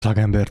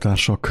Drága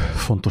embertársak,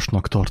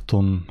 fontosnak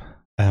tartom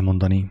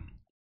elmondani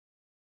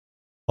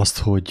azt,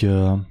 hogy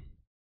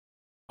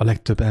a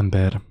legtöbb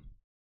ember,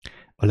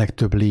 a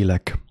legtöbb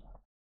lélek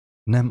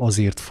nem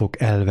azért fog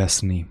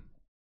elveszni,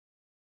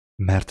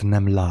 mert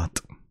nem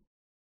lát,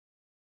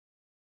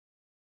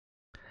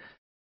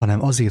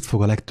 hanem azért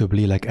fog a legtöbb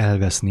lélek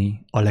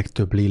elveszni, a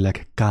legtöbb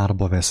lélek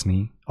kárba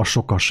veszni, a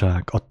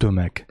sokaság, a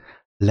tömeg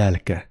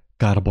lelke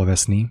kárba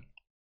veszni,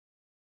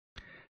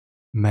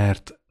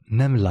 mert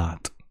nem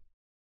lát,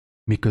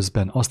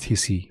 miközben azt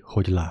hiszi,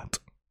 hogy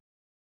lát.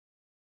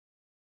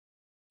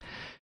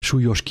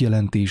 Súlyos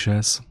kijelentés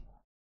ez,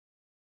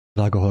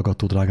 drága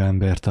hallgató, drága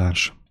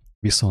embertárs,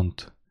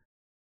 viszont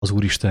az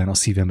Úristen a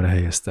szívemre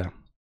helyezte,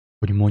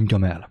 hogy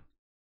mondjam el,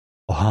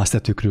 a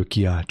háztetőkről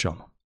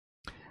kiáltsam,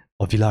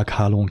 a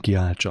világhálón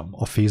kiáltsam,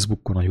 a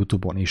Facebookon, a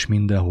YouTube-on és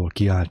mindenhol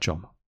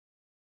kiáltsam,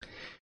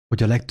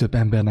 hogy a legtöbb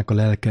embernek a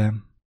lelke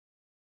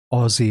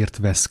azért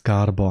vesz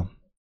kárba,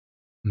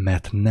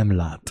 mert nem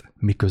lát,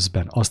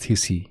 miközben azt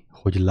hiszi,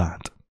 hogy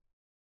lát.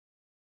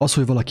 Az,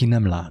 hogy valaki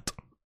nem lát,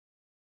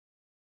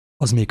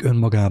 az még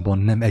önmagában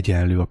nem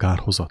egyenlő a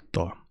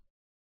kárhozattal.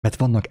 Mert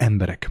vannak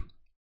emberek,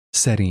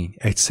 szerény,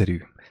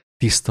 egyszerű,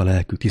 tiszta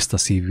lelkű, tiszta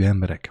szívű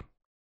emberek,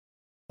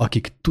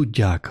 akik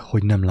tudják,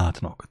 hogy nem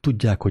látnak,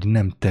 tudják, hogy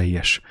nem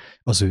teljes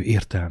az ő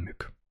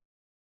értelmük.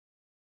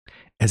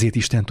 Ezért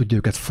Isten tudja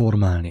őket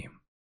formálni.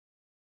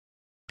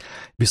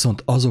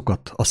 Viszont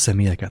azokat a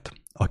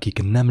személyeket,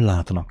 akik nem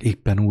látnak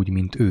éppen úgy,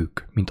 mint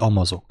ők, mint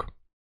amazok,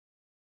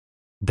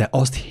 de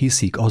azt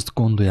hiszik, azt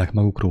gondolják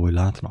magukról, hogy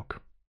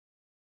látnak,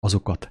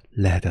 azokat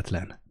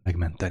lehetetlen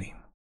megmenteni.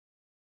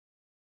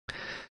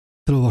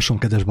 Felolvasom,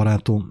 kedves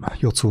barátom,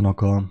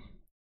 Jocónak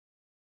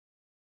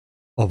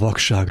a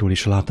vakságról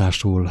és a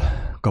látásról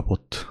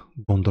kapott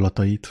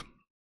gondolatait,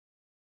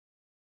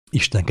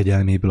 Isten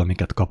kegyelméből,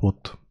 amiket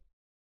kapott,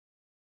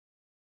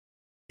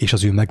 és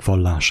az ő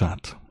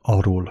megvallását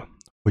arról,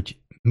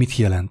 hogy mit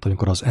jelent,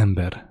 amikor az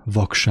ember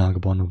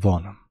vakságban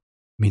van,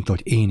 mint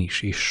ahogy én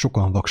is, és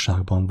sokan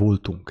vakságban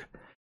voltunk,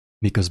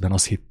 miközben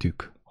azt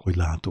hittük, hogy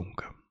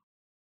látunk.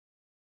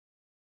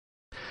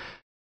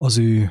 Az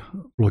ő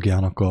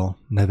blogjának a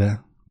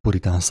neve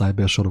Puritán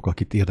Cybersorok,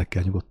 akit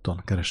érdekel,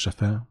 nyugodtan keresse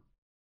fel,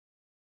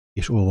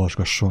 és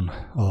olvasgasson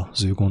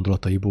az ő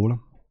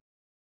gondolataiból.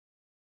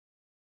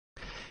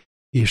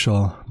 És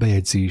a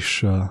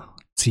bejegyzés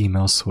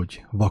címe az,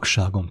 hogy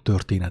Vakságom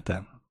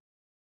története.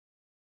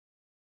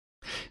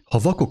 Ha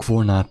vakok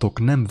volnátok,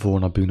 nem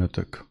volna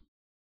bűnötök.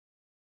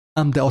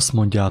 Ám de azt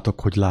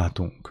mondjátok, hogy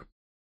látunk.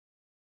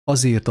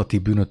 Azért a ti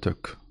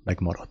bűnötök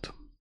megmarad.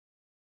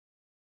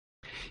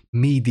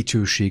 Mély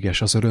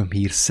dicsőséges az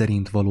örömhír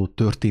szerint való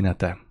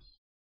története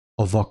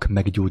a vak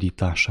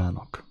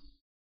meggyógyításának.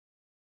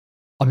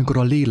 Amikor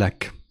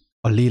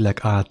a lélek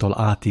által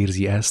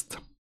átérzi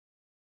ezt,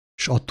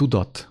 s a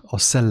tudat, a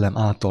szellem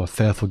által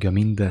felfogja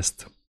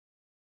mindezt,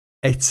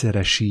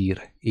 egyszerre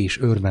sír és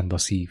örvend a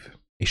szív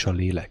és a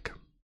lélek.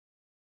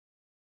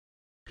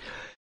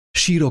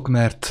 Sírok,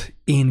 mert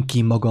én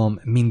ki magam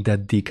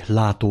mindeddig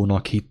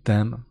látónak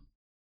hittem,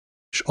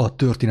 s a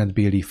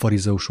történetbéli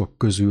farizeusok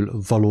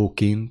közül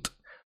valóként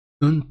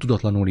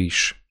öntudatlanul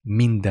is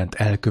mindent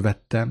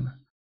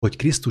elkövettem, hogy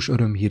Krisztus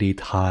örömhírét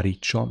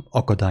hárítsam,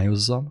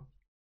 akadályozzam,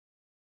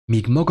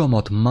 míg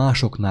magamat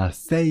másoknál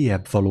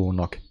feljebb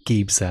valónak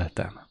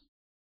képzeltem.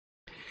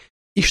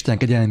 Isten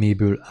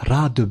kegyelméből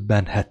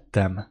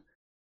rádöbbenhettem,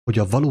 hogy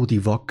a valódi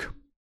vak,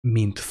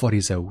 mint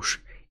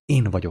farizeus,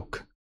 én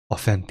vagyok a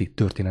fenti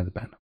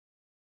történetben.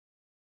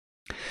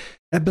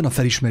 Ebben a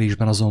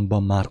felismerésben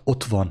azonban már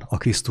ott van a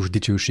Krisztus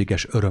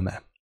dicsőséges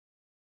öröme,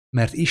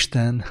 mert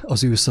Isten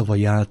az ő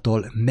szavai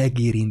által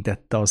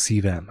megérintette a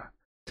szívem,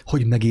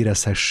 hogy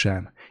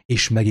megérezhessem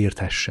és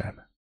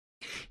megérthessem,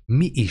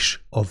 mi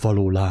is a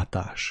való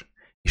látás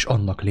és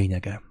annak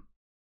lényege.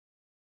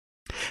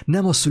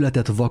 Nem a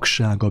született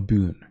vakság a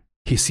bűn,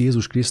 hisz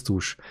Jézus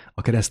Krisztus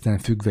a kereszten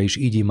függve is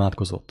így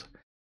imádkozott.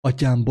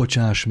 Atyám,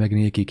 bocsáss meg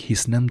nékik,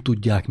 hisz nem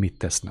tudják, mit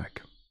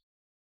tesznek.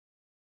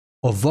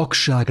 A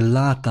vakság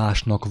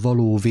látásnak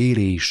való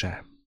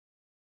vérése,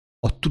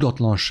 a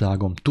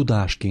tudatlanságom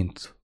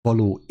tudásként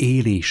való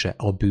élése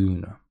a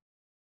bűn,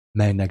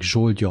 melynek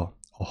zsoldja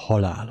a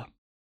halál.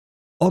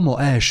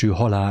 Ama első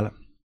halál,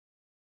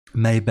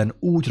 melyben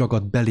úgy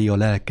ragad belé a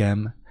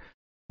lelkem,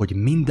 hogy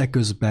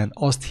mindeközben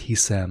azt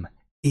hiszem,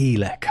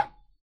 élek.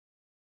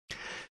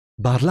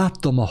 Bár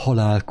láttam a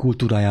halál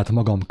kultúráját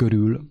magam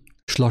körül,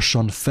 s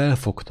lassan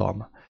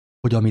felfogtam,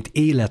 hogy amit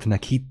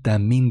életnek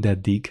hittem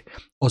mindeddig,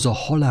 az a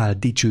halál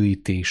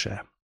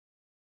dicsőítése.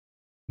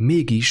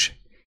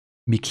 Mégis,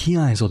 míg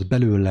hiányzott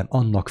belőlem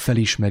annak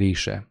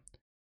felismerése,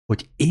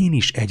 hogy én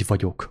is egy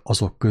vagyok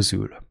azok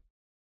közül,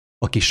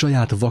 aki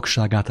saját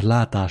vakságát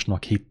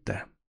látásnak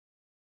hitte.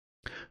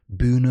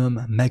 Bűnöm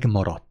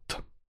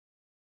megmaradt,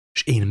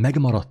 és én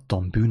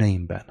megmaradtam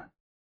bűneimben,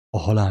 a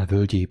halál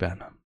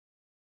völgyében.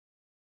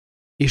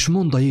 És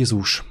mondta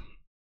Jézus,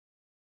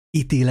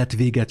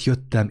 ítéletvéget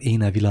jöttem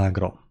én e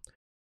világra,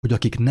 hogy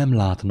akik nem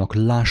látnak,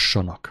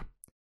 lássanak,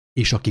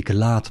 és akik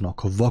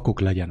látnak, vakok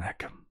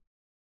legyenek.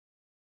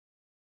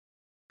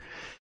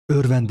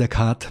 Örvendek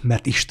hát,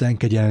 mert Isten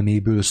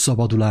kegyelméből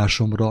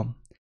szabadulásomra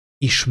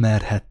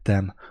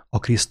ismerhettem a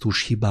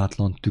Krisztus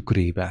hibátlan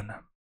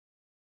tükrében.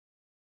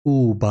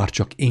 Ó,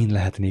 bárcsak én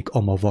lehetnék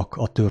ama vak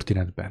a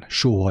történetben,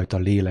 sóhajt a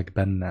lélek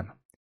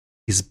bennem,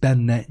 hisz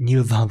benne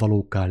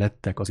nyilvánvalókká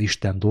lettek az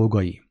Isten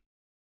dolgai,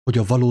 hogy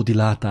a valódi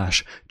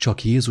látás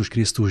csak Jézus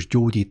Krisztus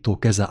gyógyító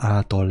keze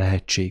által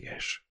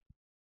lehetséges,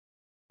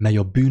 mely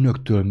a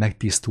bűnöktől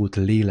megtisztult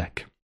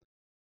lélek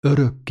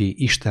örökké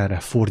Istenre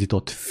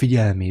fordított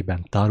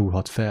figyelmében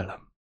tárulhat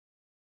fel.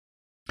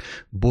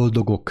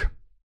 Boldogok,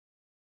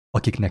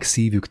 akiknek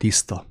szívük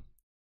tiszta,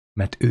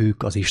 mert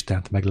ők az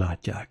Istent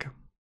meglátják.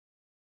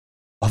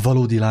 A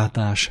valódi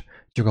látás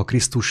csak a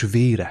Krisztus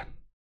vére,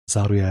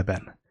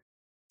 zárójelben,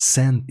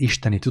 szent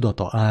isteni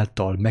tudata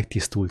által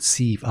megtisztult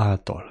szív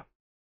által,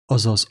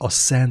 azaz a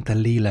szent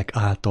lélek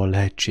által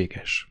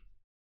lehetséges.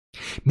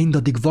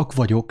 Mindaddig vak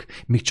vagyok,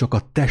 míg csak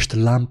a test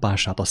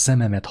lámpását, a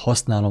szememet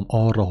használom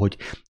arra, hogy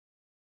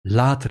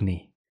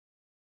látni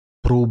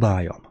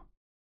próbáljam,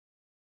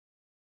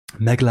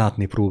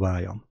 meglátni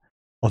próbáljam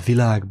a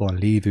világban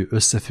lévő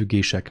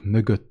összefüggések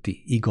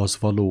mögötti igaz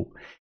való,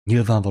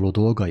 nyilvánvaló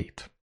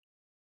dolgait.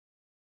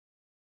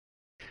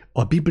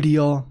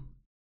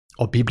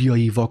 A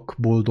bibliai vak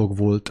boldog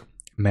volt,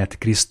 mert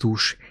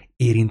Krisztus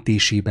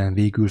érintésében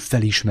végül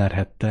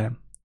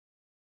felismerhette,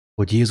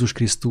 hogy Jézus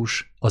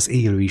Krisztus az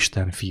élő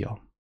Isten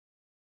fia.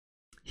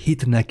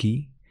 Hitt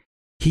neki,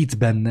 hitt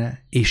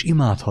benne, és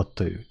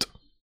imádhatta őt.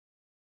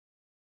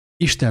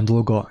 Isten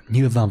dolga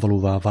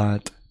nyilvánvalóvá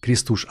vált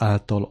Krisztus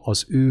által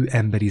az ő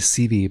emberi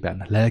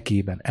szívében,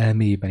 lelkében,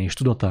 elméjében és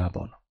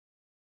tudatában.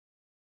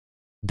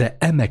 De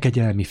eme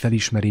kegyelmi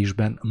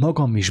felismerésben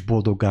magam is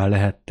boldoggá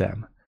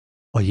lehettem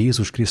a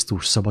Jézus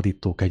Krisztus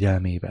szabadító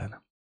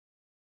kegyelmében.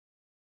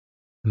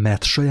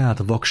 Mert saját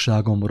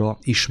vakságomra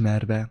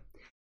ismerve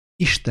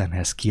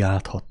Istenhez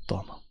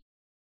kiálthattam.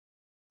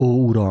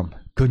 Ó, Uram,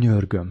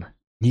 könyörgöm,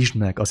 nyisd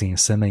meg az én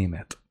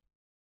szemeimet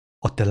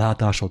a te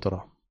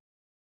látásodra,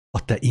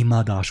 a te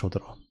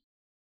imádásodra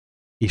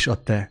és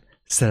a te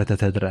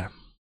szeretetedre.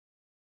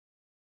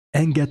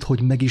 Engedd,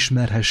 hogy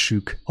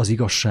megismerhessük az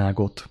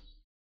igazságot,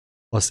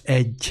 az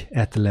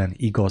egyetlen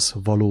igaz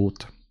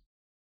valót,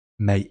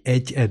 mely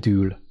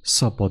egyedül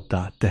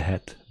szabaddá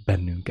tehet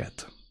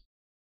bennünket.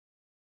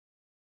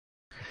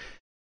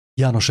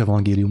 János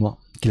evangéliuma,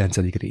 9.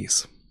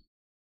 rész.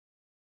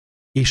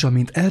 És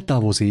amint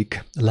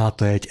eltávozik,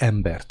 látta egy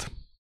embert,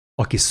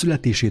 aki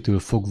születésétől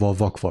fogva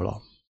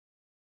vakvala.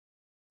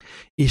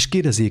 És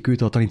kérdezik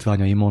őt a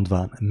tanítványai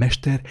mondván,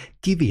 Mester,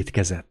 ki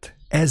vétkezett,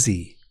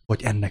 ezé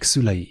vagy ennek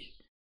szülei,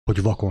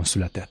 hogy vakon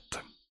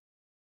született?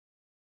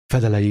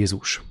 Fedele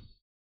Jézus,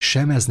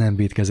 sem ez nem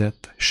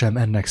vétkezett, sem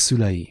ennek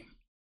szülei,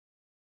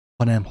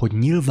 hanem hogy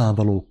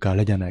nyilvánvalókká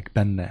legyenek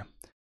benne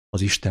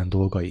az Isten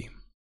dolgai.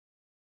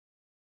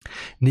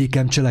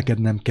 Nékem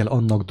cselekednem kell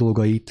annak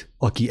dolgait,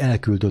 aki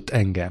elküldött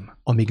engem,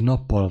 amíg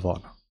nappal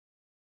van.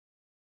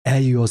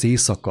 Eljö az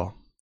éjszaka,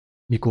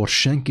 mikor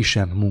senki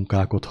sem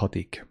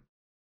munkálkodhatik.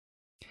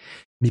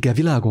 Míg e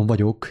világon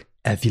vagyok,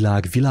 e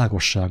világ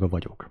világossága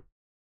vagyok.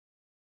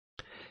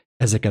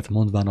 Ezeket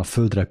mondván a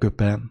földre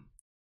köpe,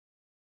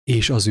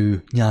 és az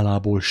ő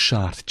nyálából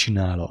sárt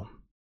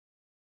csinálom,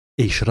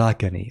 és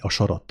rákené a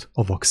sarat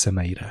a vak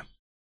szemeire.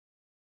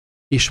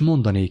 És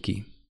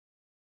mondanéki,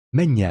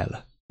 menj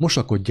el,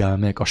 mosakodjál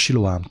meg a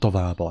Siloám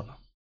tavában,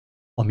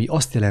 ami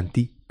azt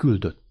jelenti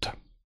küldött.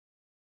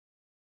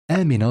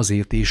 Elméne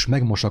azért, és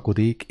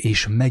megmosakodék,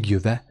 és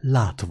megjöve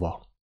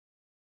látva.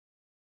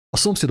 A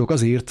szomszédok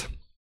azért,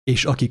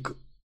 és akik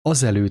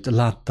azelőtt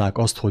látták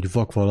azt, hogy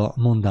vakvala,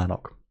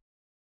 mondának,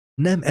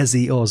 nem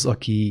ezé az,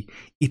 aki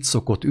itt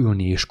szokott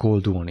ülni és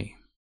koldulni.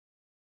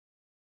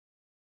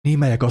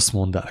 Némelyek azt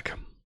mondák,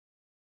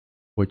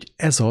 hogy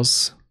ez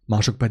az,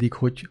 mások pedig,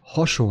 hogy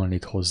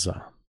hasonlít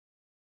hozzá.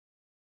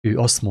 Ő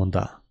azt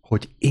mondá,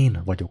 hogy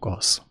én vagyok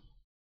az.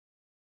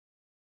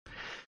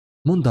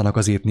 Mondanak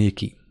azért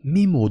néki,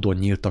 mi módon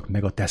nyíltak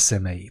meg a te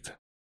szemeid?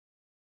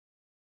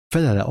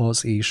 Felele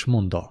az és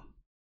monda,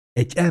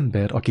 egy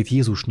ember, akit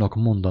Jézusnak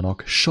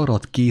mondanak,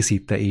 sarat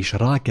készíte és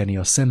rákeni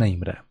a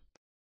szemeimre,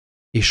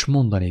 és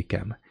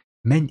mondanékem,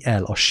 menj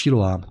el a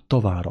Siloám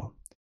tavára,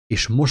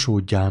 és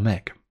mosódjál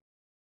meg.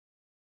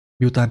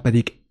 Miután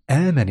pedig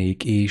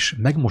elmenék és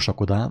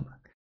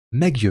megmosakodám,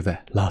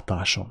 megjöve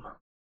látásom.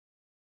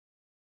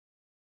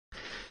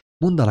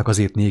 Mondanak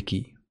azért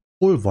néki,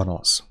 hol van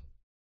az?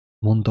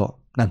 Monda,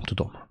 nem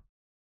tudom.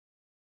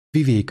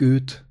 Vivék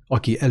őt,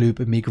 aki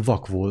előbb még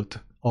vak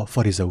volt, a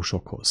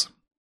farizeusokhoz.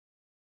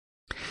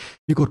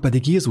 Mikor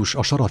pedig Jézus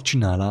a sarat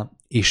csinálá,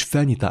 és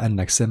felnyitá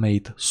ennek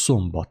szemeit,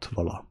 szombat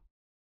vala.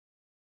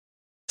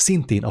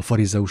 Szintén a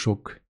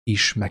farizeusok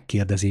is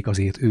megkérdezik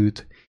azért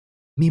őt,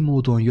 mi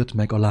módon jött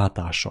meg a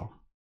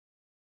látása.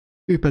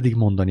 Ő pedig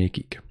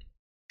mondanékik,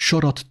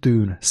 sarat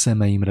tőn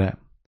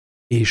szemeimre,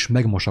 és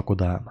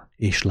megmosakodám,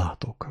 és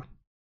látok.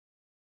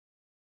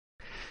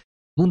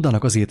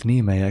 Mondanak azért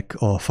némelyek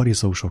a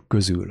farizeusok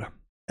közül,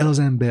 ez az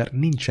ember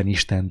nincsen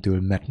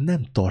Istentől, mert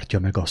nem tartja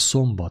meg a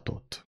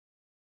szombatot.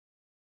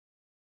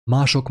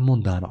 Mások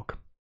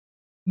mondának,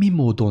 Mi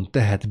módon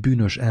tehet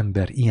bűnös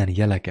ember ilyen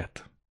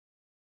jeleket?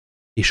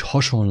 És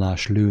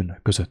hasonlás lőn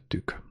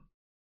közöttük.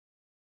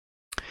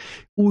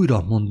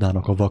 Újra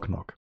mondának a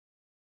vaknak,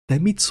 te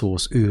mit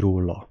szólsz ő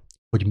róla,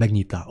 hogy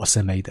megnyitá a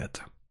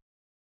szemeidet?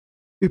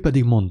 Ő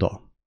pedig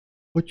mondta,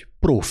 hogy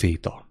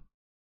próféta.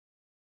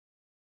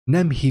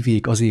 Nem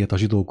hívék azért a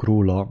zsidók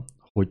róla,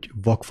 hogy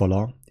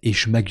vakvala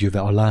és megjöve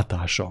a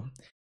látása,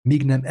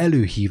 míg nem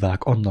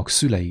előhívák annak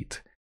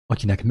szüleit,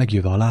 akinek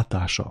megjöve a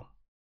látása.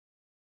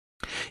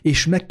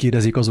 És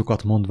megkérdezik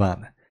azokat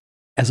mondván,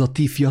 ez a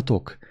ti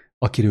fiatok,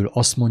 akiről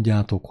azt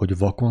mondjátok, hogy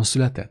vakon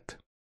született?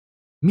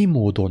 Mi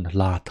módon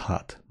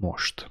láthat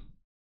most?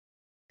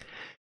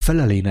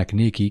 Felelének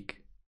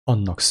nékik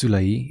annak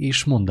szülei,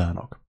 és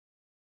mondának,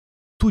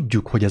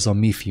 tudjuk, hogy ez a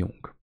mi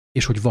fiunk,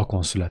 és hogy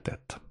vakon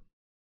született.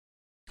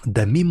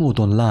 De mi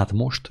módon lát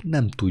most,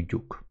 nem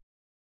tudjuk.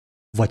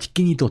 Vagy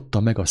kinyitotta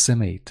meg a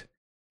szemeit,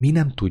 mi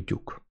nem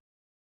tudjuk.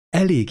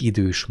 Elég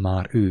idős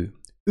már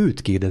ő,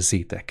 őt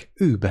kérdezzétek,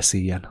 ő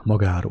beszéljen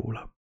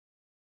magáról.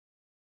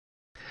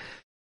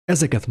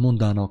 Ezeket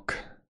mondának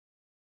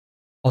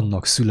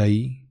annak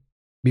szülei,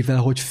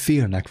 mivel hogy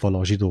félnek vala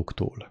a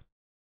zsidóktól.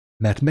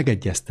 Mert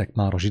megegyeztek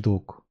már a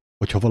zsidók,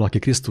 hogy ha valaki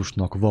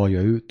Krisztusnak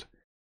vallja őt,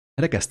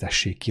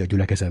 rekesztessék ki a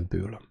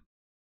gyülekezetből.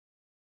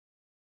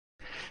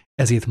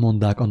 Ezért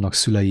mondák annak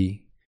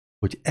szülei,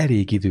 hogy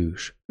elég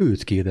idős,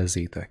 őt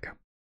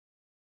kérdezzétek.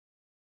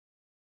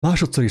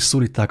 Másodszor is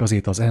szólítták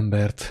azért az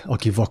embert,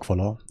 aki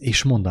vakvala,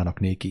 és mondának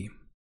néki.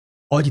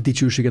 Adj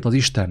dicsőséget az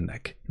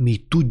Istennek,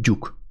 mi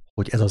tudjuk,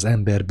 hogy ez az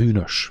ember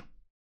bűnös.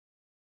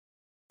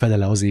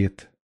 Felele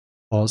azért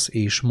az,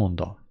 és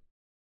mondta.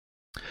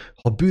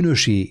 Ha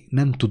bűnösé,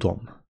 nem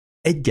tudom,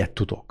 egyet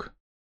tudok,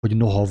 hogy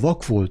noha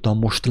vak voltam,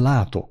 most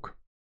látok.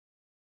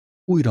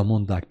 Újra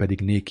mondák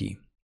pedig néki.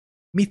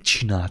 Mit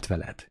csinált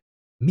veled?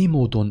 Mi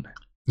módon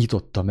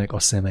nyitotta meg a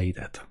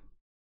szemeidet?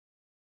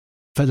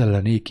 Felele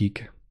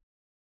nékik,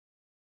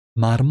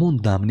 már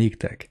mondám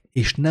néktek,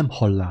 és nem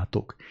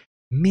hallátok,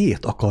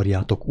 miért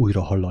akarjátok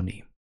újra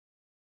hallani?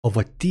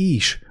 Avagy ti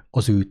is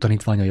az ő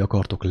tanítványai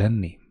akartok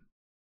lenni?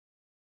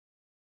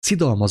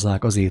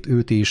 Szidalmazzák azért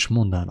őt, és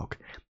mondának,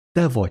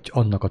 te vagy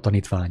annak a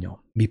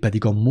tanítványa, mi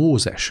pedig a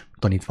Mózes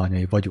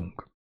tanítványai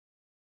vagyunk.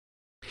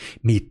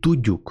 Mi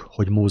tudjuk,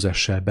 hogy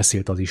Mózessel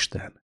beszélt az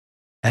Isten,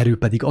 erről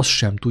pedig azt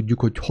sem tudjuk,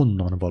 hogy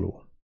honnan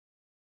való.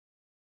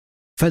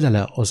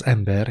 Felele az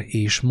ember,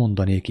 és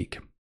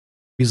mondanékik,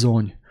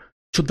 bizony,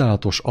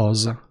 csodálatos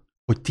az,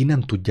 hogy ti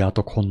nem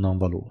tudjátok honnan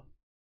való,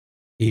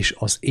 és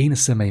az én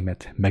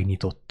szemeimet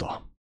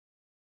megnyitotta.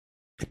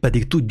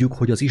 Pedig tudjuk,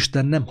 hogy az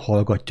Isten nem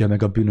hallgatja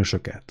meg a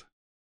bűnösöket,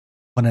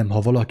 hanem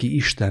ha valaki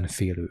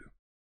istenfélő,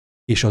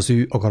 és az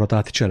ő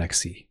akaratát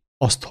cselekszi,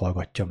 azt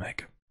hallgatja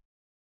meg.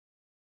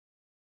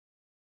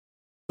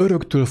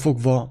 Öröktől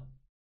fogva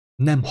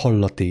nem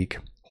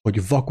hallaték,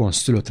 hogy vakon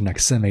szülöttnek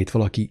szemeit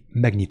valaki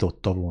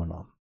megnyitotta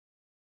volna.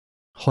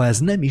 Ha ez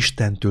nem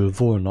Istentől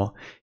volna,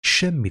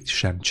 semmit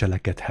sem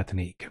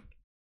cselekedhetnék.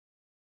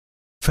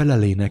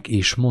 Felelének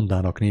és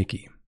mondának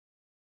néki,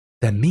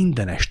 te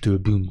mindenestől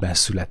bűnben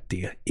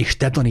születtél, és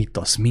te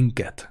tanítasz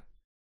minket,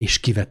 és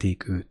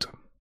kiveték őt.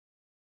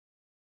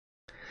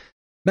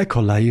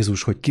 Meghallá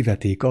Jézus, hogy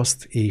kiveték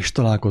azt, és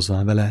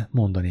találkozván vele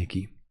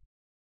mondanéki,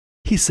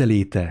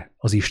 hiszel-e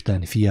az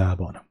Isten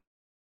fiában?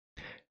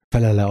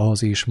 Felele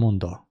az, és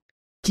mondta,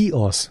 ki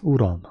az,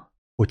 Uram,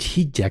 hogy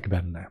higgyek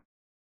benne?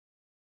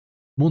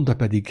 Mondta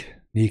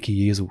pedig néki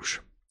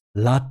Jézus,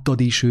 láttad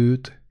is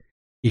őt,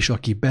 és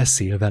aki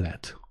beszél veled,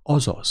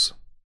 azaz.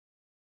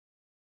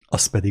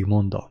 Azt pedig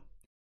mondta,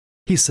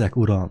 hiszek,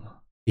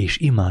 Uram, és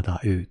imádá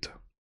őt.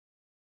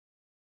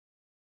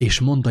 És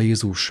mondta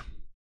Jézus,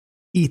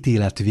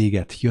 ítélet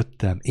véget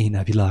jöttem én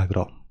a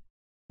világra,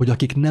 hogy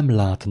akik nem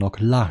látnak,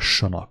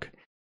 lássanak,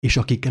 és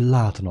akik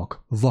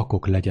látnak,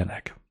 vakok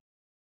legyenek.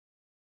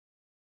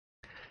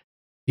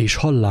 És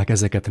hallák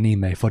ezeket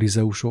némely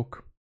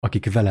farizeusok,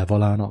 akik vele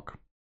valának,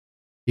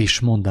 és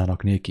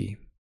mondának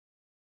néki,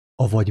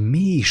 avagy mi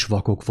is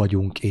vakok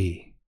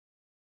vagyunk-é?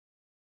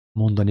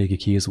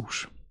 Mondanékik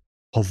Jézus,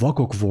 ha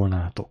vakok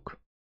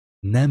volnátok,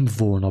 nem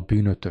volna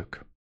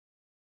bűnötök.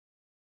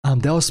 Ám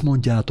de azt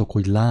mondjátok,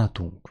 hogy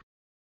látunk,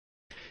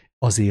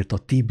 azért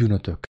a ti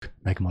bűnötök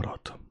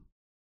megmarad.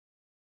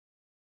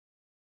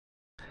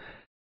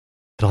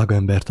 Drága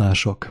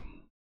embertársak,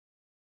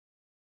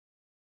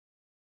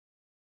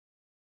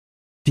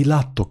 ti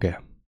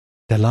láttok-e?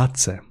 Te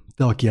látsz-e?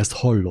 Te, aki ezt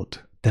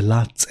hallod, te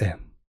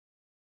látsz-e?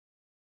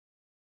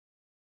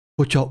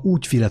 Hogyha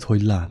úgy véled,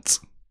 hogy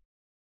látsz,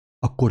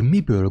 akkor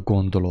miből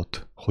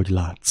gondolod, hogy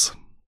látsz?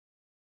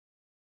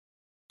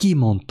 Ki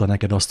mondta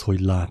neked azt, hogy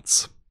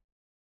látsz?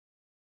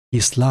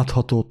 Hisz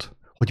láthatod,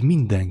 hogy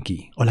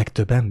mindenki, a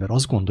legtöbb ember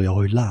azt gondolja,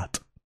 hogy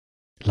lát.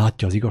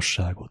 Látja az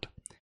igazságot,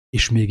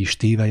 és mégis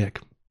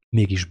tévelyek,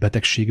 mégis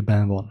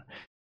betegségben van,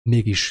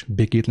 mégis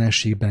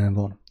békétlenségben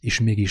van, és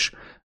mégis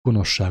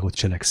gonoszságot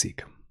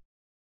cselekszik.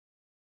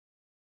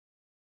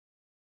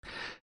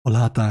 A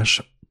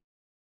látás,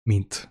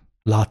 mint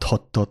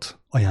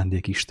láthattad,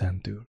 ajándék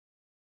Istentől.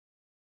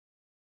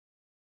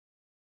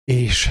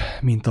 És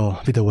mint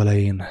a videó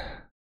elején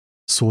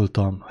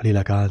szóltam a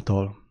lélek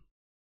által,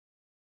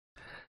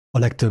 a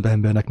legtöbb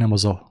embernek nem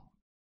az a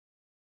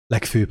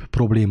legfőbb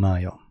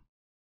problémája,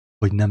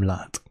 hogy nem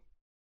lát.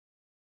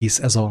 Hisz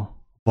ez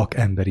a vak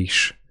ember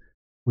is,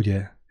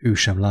 ugye ő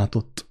sem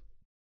látott,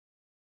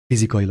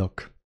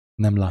 fizikailag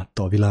nem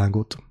látta a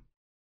világot.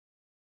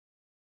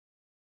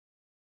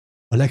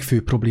 A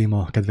legfőbb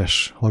probléma,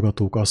 kedves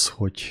hallgatók, az,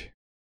 hogy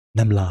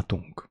nem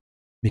látunk,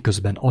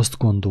 miközben azt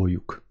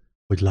gondoljuk,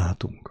 hogy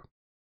látunk.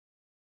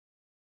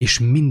 És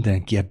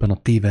mindenki ebben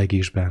a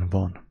tévegésben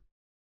van,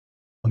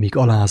 amíg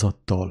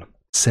alázattal,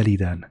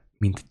 szelíden,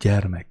 mint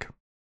gyermek,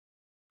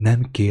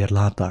 nem kér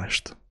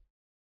látást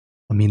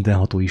a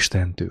mindenható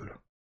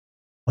Istentől,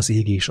 az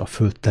ég és a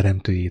föld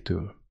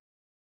teremtőjétől,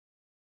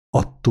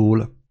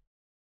 attól,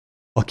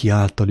 aki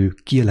által ő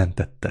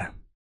kijelentette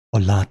a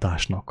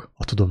látásnak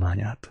a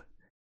tudományát,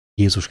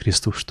 Jézus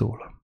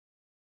Krisztustól.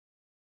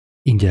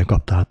 Ingyen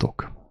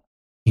kaptátok,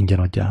 ingyen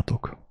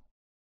adjátok.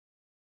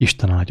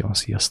 Isten áldjon,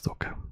 sziasztok!